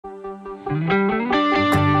Good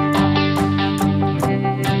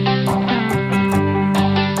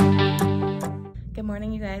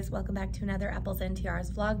morning, you guys. Welcome back to another Apples and Tiaras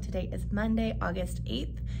vlog. Today is Monday, August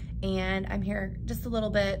 8th, and I'm here just a little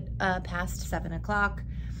bit past 7 o'clock.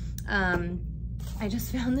 I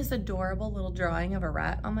just found this adorable little drawing of a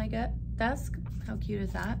rat on my desk. How cute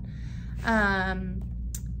is that?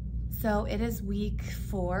 So it is week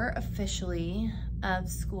 4 officially of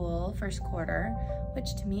school, first quarter,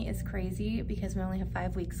 which to me is crazy because we only have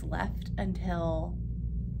 5 weeks left until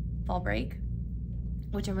fall break,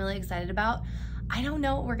 which I'm really excited about. I don't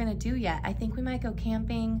know what we're gonna do yet. I think we might go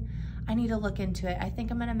camping. I need to look into it. I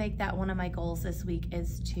think I'm gonna make that one of my goals this week,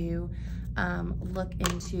 is to look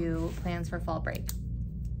into plans for fall break.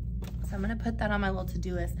 So I'm gonna put that on my little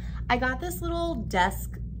to-do list. I got this little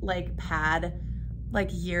desk like pad like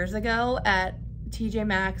years ago at TJ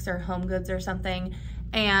Maxx or Home Goods or something,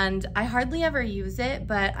 and I hardly ever use it,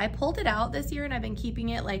 but I pulled it out this year and I've been keeping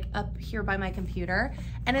it like up here by my computer,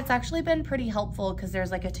 and it's actually been pretty helpful because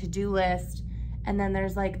there's like a to-do list and then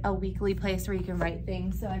there's like a weekly place where you can write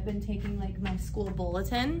things. So I've been taking like my school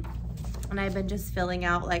bulletin and I've been just filling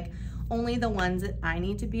out like only the ones that I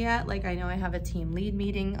need to be at. Like I know I have a team lead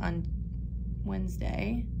meeting on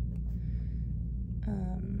Wednesday.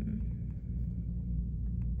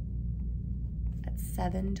 At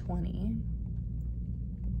 7:20.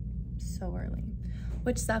 So early,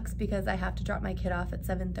 which sucks because I have to drop my kid off at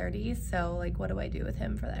 7:30. So like, what do I do with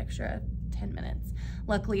him for the extra 10 minutes?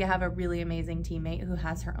 Luckily, I have a really amazing teammate who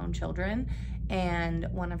has her own children, and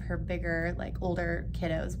one of her bigger, like older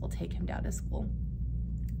kiddos will take him down to school.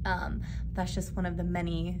 That's just one of the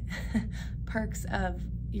many perks of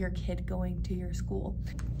your kid going to your school.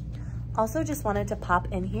 Also, just wanted to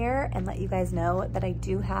pop in here and let you guys know that I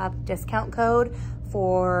do have discount code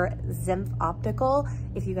for Zimph Optical.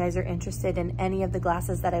 If you guys are interested in any of the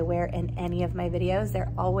glasses that I wear in any of my videos,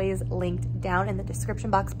 they're always linked down in the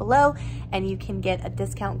description box below, and you can get a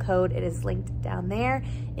discount code. It is linked down there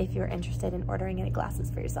if you're interested in ordering any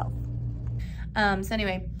glasses for yourself. So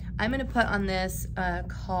anyway, I'm gonna put on this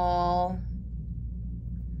call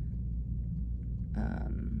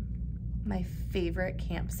my favorite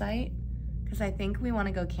campsite, because I think we want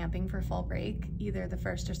to go camping for fall break, either the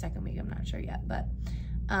first or second week, I'm not sure yet, but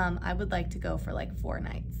I would like to go for like 4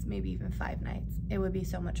 nights, maybe even 5 nights. It would be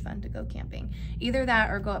so much fun to go camping. Either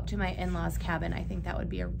that or go up to my in-laws cabin. I think that would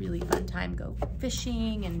be a really fun time. Go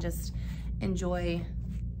fishing and just enjoy,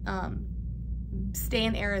 stay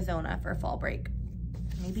in Arizona for fall break.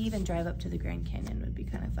 Maybe even drive up to the Grand Canyon would be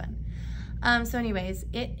kind of fun. So anyways,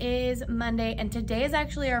 it is Monday, and today is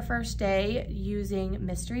actually our first day using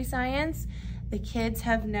Mystery Science. The kids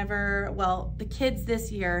have never, well, the kids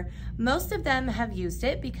this year, most of them have used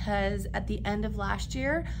it because at the end of last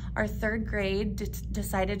year, our 3rd grade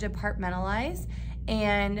decided to departmentalize.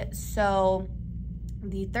 And so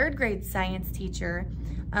the 3rd grade science teacher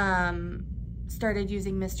started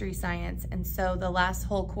using Mystery Science. And so the last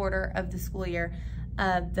whole quarter of the school year,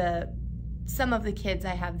 some of the kids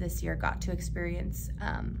I have this year got to experience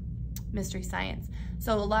Mystery Science.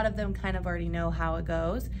 So a lot of them kind of already know how it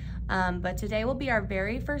goes. But today will be our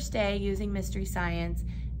very first day using Mystery Science.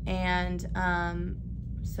 And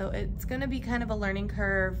so it's gonna be kind of a learning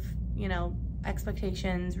curve, you know,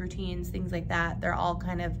 expectations, routines, things like that. They're all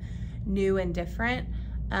kind of new and different.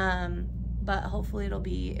 But hopefully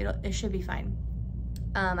it should be fine.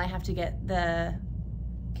 I have to get the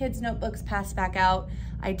kids' notebooks passed back out.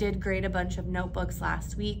 I did grade a bunch of notebooks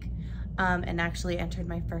last week and actually entered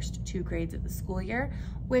my first 2 grades of the school year,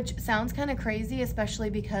 which sounds kind of crazy,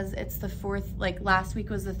 especially because it's the 4th, like last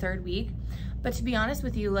week was the 3rd week. But to be honest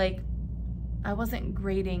with you, like I wasn't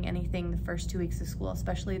grading anything the first 2 weeks of school,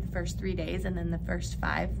 especially the first 3 days, and then the first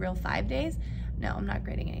 5 days. No, I'm not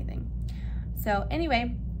grading anything. So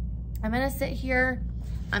anyway, I'm gonna sit here.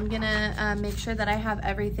 I'm gonna make sure that I have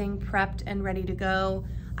everything prepped and ready to go.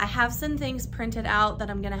 I have some things printed out that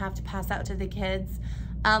I'm gonna have to pass out to the kids.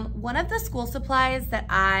 One of the school supplies that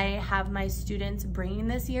I have my students bringing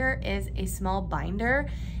this year is a small binder,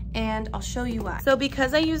 and I'll show you why. So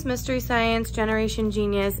because I use Mystery Science, Generation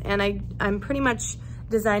Genius, and I'm pretty much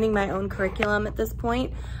designing my own curriculum at this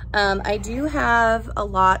point, I do have a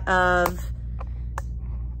lot of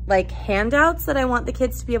like handouts that I want the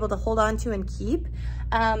kids to be able to hold on to and keep.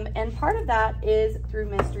 And part of that is through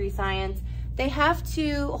Mystery Science. They have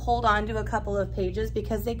to hold on to a couple of pages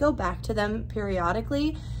because they go back to them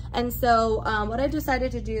periodically. And so what I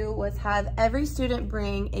decided to do was have every student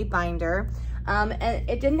bring a binder. And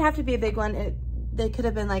it didn't have to be a big one. They could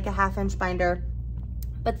have been like a 1/2-inch binder.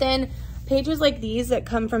 But then pages like these that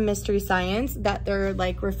come from Mystery Science that they're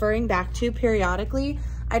like referring back to periodically,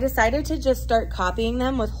 I decided to just start copying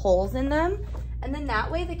them with holes in them. And then that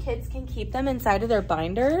way the kids can keep them inside of their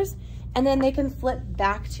binders, and then they can flip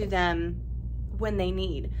back to them when they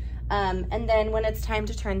need. And then when it's time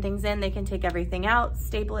to turn things in, they can take everything out,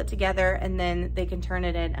 staple it together, and then they can turn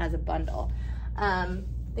it in as a bundle.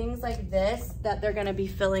 Things like this that they're gonna be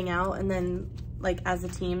filling out and then like as a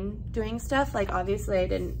team doing stuff, like obviously I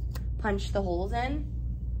didn't punch the holes in,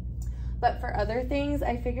 but for other things,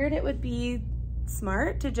 I figured it would be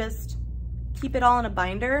smart to just keep it all in a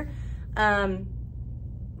binder.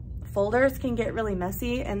 Folders can get really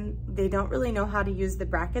messy and they don't really know how to use the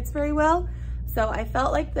brackets very well. So I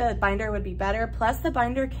felt like the binder would be better. Plus the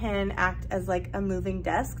binder can act as like a moving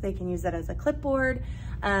desk. They can use it as a clipboard.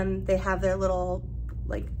 They have their little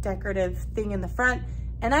like decorative thing in the front.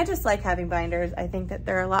 And I just like having binders. I think that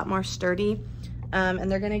they're a lot more sturdy and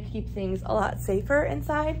they're gonna keep things a lot safer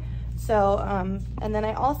inside. So, and then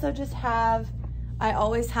I also just have, I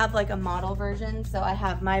always have like a model version. So I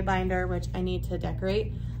have my binder, which I need to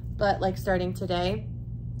decorate, but like starting today.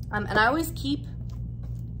 And I always keep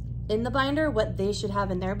in the binder what they should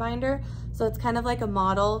have in their binder. So it's kind of like a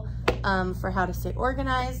model for how to stay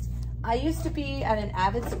organized. I used to be at an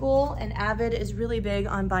Avid school, and Avid is really big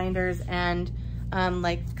on binders and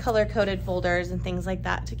like color-coded folders and things like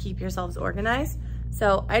that to keep yourselves organized.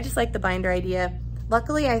 So I just like the binder idea.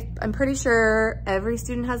 Luckily, I'm pretty sure every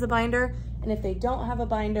student has a binder, and if they don't have a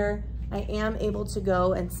binder, I am able to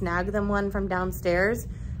go and snag them one from downstairs.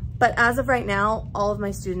 But as of right now, all of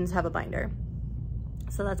my students have a binder.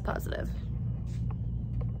 So that's positive.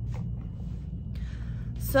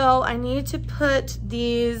 So I need to put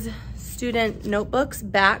these student notebooks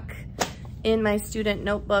back in my student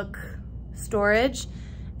notebook storage.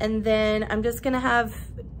 And then I'm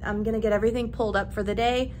gonna get everything pulled up for the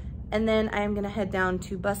day. And then I am gonna head down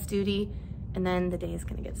to bus duty, and then the day is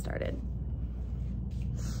gonna get started.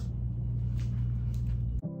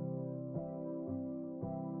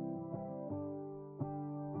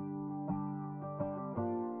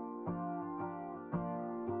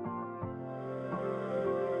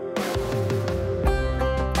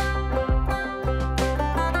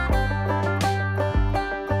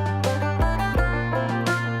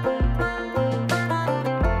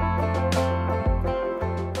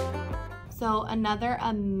 So another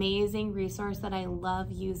amazing resource that I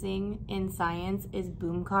love using in science is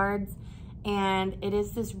Boom Cards. And it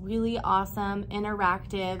is this really awesome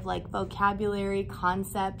interactive like vocabulary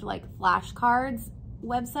concept like flashcards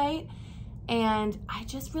website. And I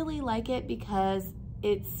just really like it because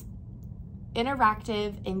it's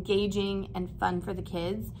interactive, engaging, and fun for the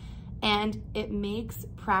kids. And it makes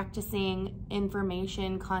practicing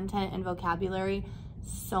information, content, and vocabulary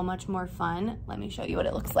so much more fun. Let me show you what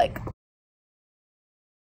it looks like.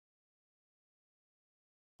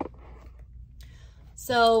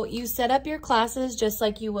 So you set up your classes just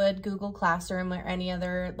like you would Google Classroom or any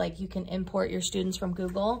other, like you can import your students from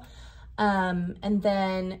Google. And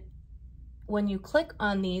then when you click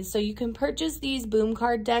on these, so you can purchase these Boom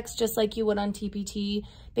Card decks just like you would on TPT.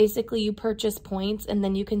 Basically you purchase points and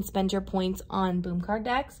then you can spend your points on Boom Card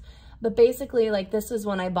decks. But basically like this is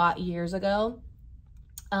one I bought years ago.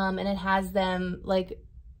 And it has them like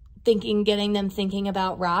getting them thinking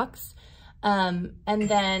about rocks. And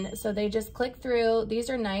then, so they just click through. These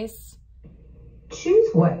are nice. Choose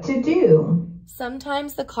what to do.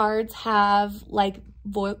 Sometimes the cards have like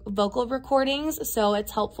vocal recordings, so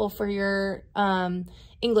it's helpful for your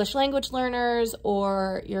English language learners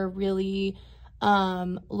or your really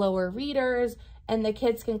lower readers. And the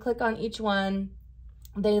kids can click on each one.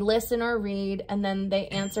 They listen or read, and then they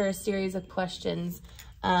answer a series of questions.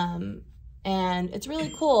 And it's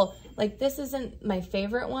really cool. Like this isn't my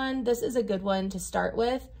favorite one. This is a good one to start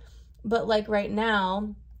with. But like right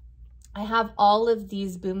now, I have all of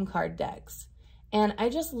these Boom Card decks and I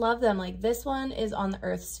just love them. Like this one is on the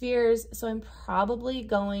Earth spheres. So I'm probably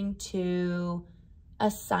going to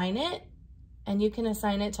assign it, and you can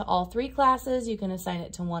assign it to all 3 classes. You can assign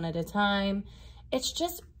it to one at a time. It's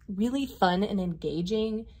just really fun and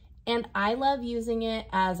engaging. And I love using it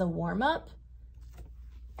as a warm-up.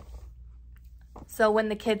 So when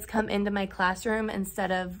the kids come into my classroom,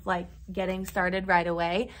 instead of like getting started right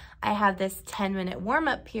away, I have this 10-minute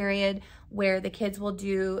warm-up period where the kids will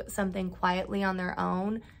do something quietly on their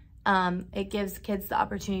own. It gives kids the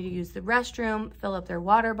opportunity to use the restroom, fill up their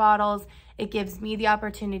water bottles. It gives me the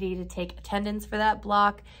opportunity to take attendance for that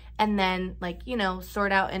block and then like, you know,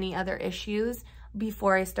 sort out any other issues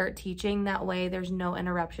before I start teaching. That way there's no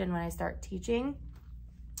interruption when I start teaching.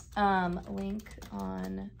 Link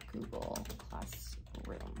on Google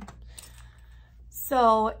Classroom.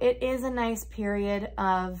 So it is a nice period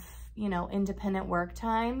of you know, independent work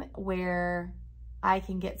time where I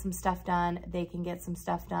can get some stuff done, they can get some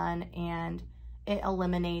stuff done, and it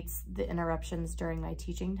eliminates the interruptions during my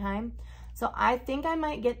teaching time. So I think I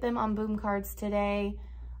might get them on boom cards today.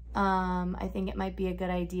 I think it might be a good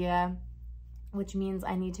idea, which means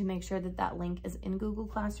I need to make sure that that link is in Google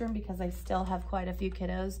Classroom, because I still have quite a few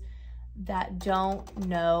kiddos that don't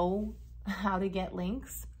know how to get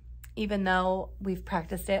links, even though we've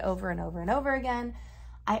practiced it over and over and over again.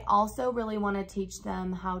 I also really want to teach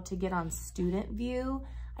them how to get on student view.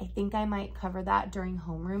 I think I might cover that during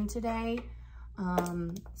homeroom today,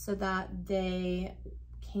 so that they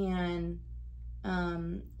can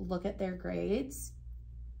look at their grades.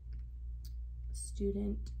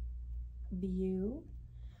 Student view.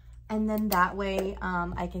 And then that way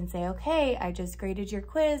I can say, okay, I just graded your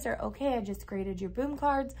quiz, or okay, I just graded your boom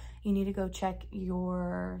cards. You need to go check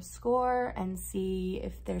your score and see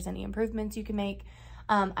if there's any improvements you can make.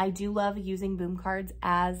 I do love using boom cards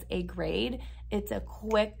as a grade. It's a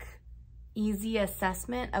quick, easy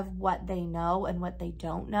assessment of what they know and what they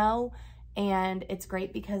don't know. And it's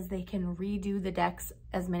great because they can redo the decks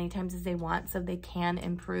as many times as they want, so they can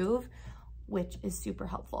improve, which is super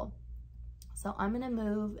helpful. So I'm gonna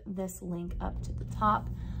move this link up to the top.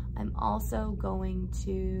 I'm also going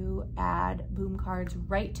to add boom cards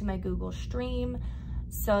right to my Google Stream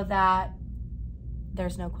so that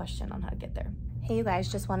there's no question on how to get there. Hey you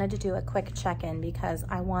guys, just wanted to do a quick check-in because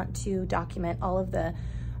I want to document all of the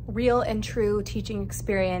real and true teaching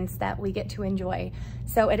experience that we get to enjoy.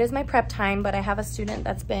 So it is my prep time, but I have a student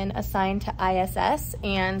that's been assigned to ISS,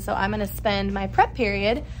 and so I'm gonna spend my prep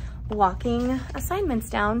period walking assignments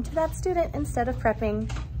down to that student instead of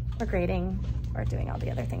prepping or grading or doing all the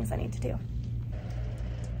other things I need to do.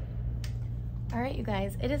 All right, you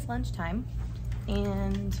guys, it is lunchtime,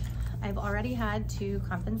 and I've already had to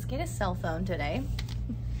confiscate a cell phone today.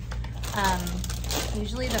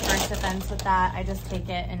 Usually the first offense with that, I just take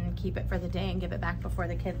it and keep it for the day and give it back before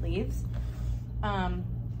the kid leaves.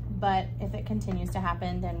 But if it continues to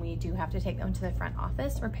happen, then we do have to take them to the front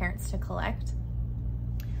office for parents to collect,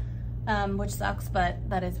 which sucks, but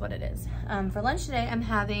that is what it is. For lunch today, I'm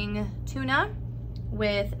having tuna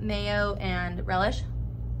with mayo and relish.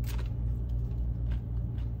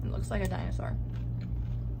 It looks like a dinosaur.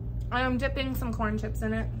 I'm dipping some corn chips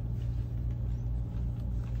in it.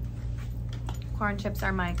 Corn chips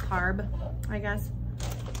are my carb, I guess.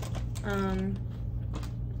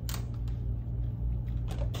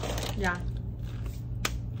 Yeah.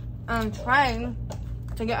 I'm trying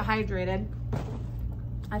to get hydrated.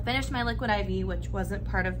 I finished my liquid IV, which wasn't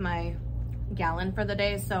part of my gallon for the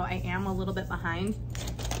day, so I am a little bit behind,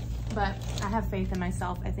 but I have faith in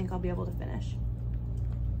myself. I think I'll be able to finish.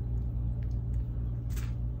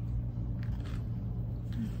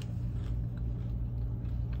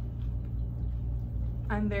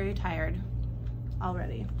 I'm very tired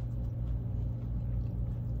already.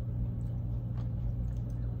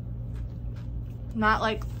 Not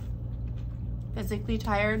like physically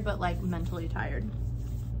tired, but like mentally tired.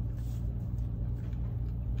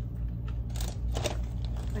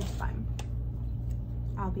 It's fine.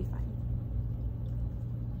 I'll be fine.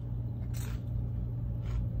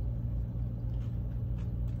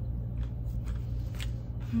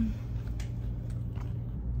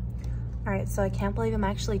 All right, so I can't believe I'm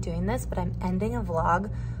actually doing this, but I'm ending a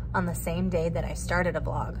vlog on the same day that I started a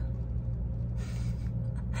vlog.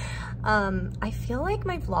 I feel like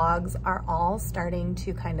my vlogs are all starting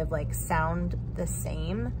to kind of like sound the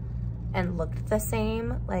same and look the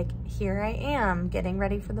same. Like, here I am getting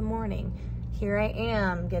ready for the morning. Here I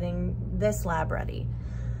am getting this lab ready.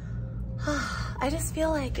 I just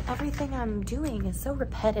feel like everything I'm doing is so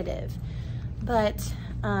repetitive, but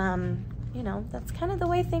you know, that's kind of the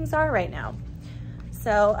way things are right now.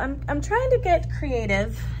 So I'm trying to get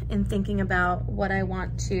creative in thinking about what I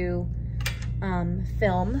want to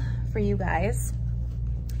film for you guys.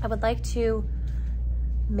 I would like to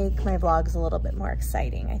make my vlogs a little bit more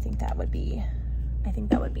exciting. I think that would be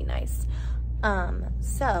nice.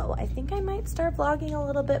 So I think I might start vlogging a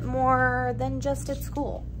little bit more than just at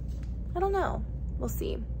school. I don't know, we'll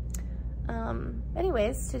see.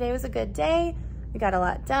 Anyways, today was a good day. We got a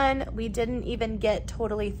lot done. We didn't even get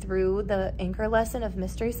totally through the anchor lesson of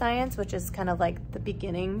mystery science, which is kind of like the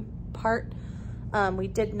beginning part. We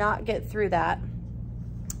did not get through that,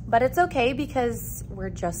 but it's okay because we're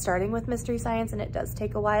just starting with mystery science and it does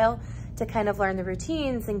take a while to kind of learn the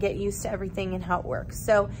routines and get used to everything and how it works.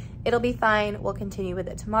 So it'll be fine. We'll continue with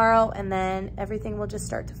it tomorrow and then everything will just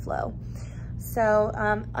start to flow. So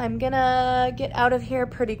I'm gonna get out of here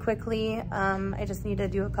pretty quickly. I just need to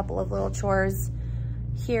do a couple of little chores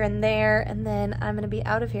here and there, and then I'm gonna be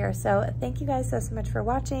out of here. So thank you guys so much for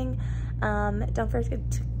watching. Don't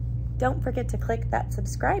forget to click that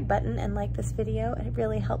subscribe button and like this video. It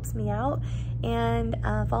really helps me out. And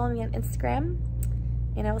follow me on Instagram,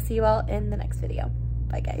 and I will see you all in the next video.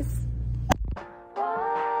 Bye guys.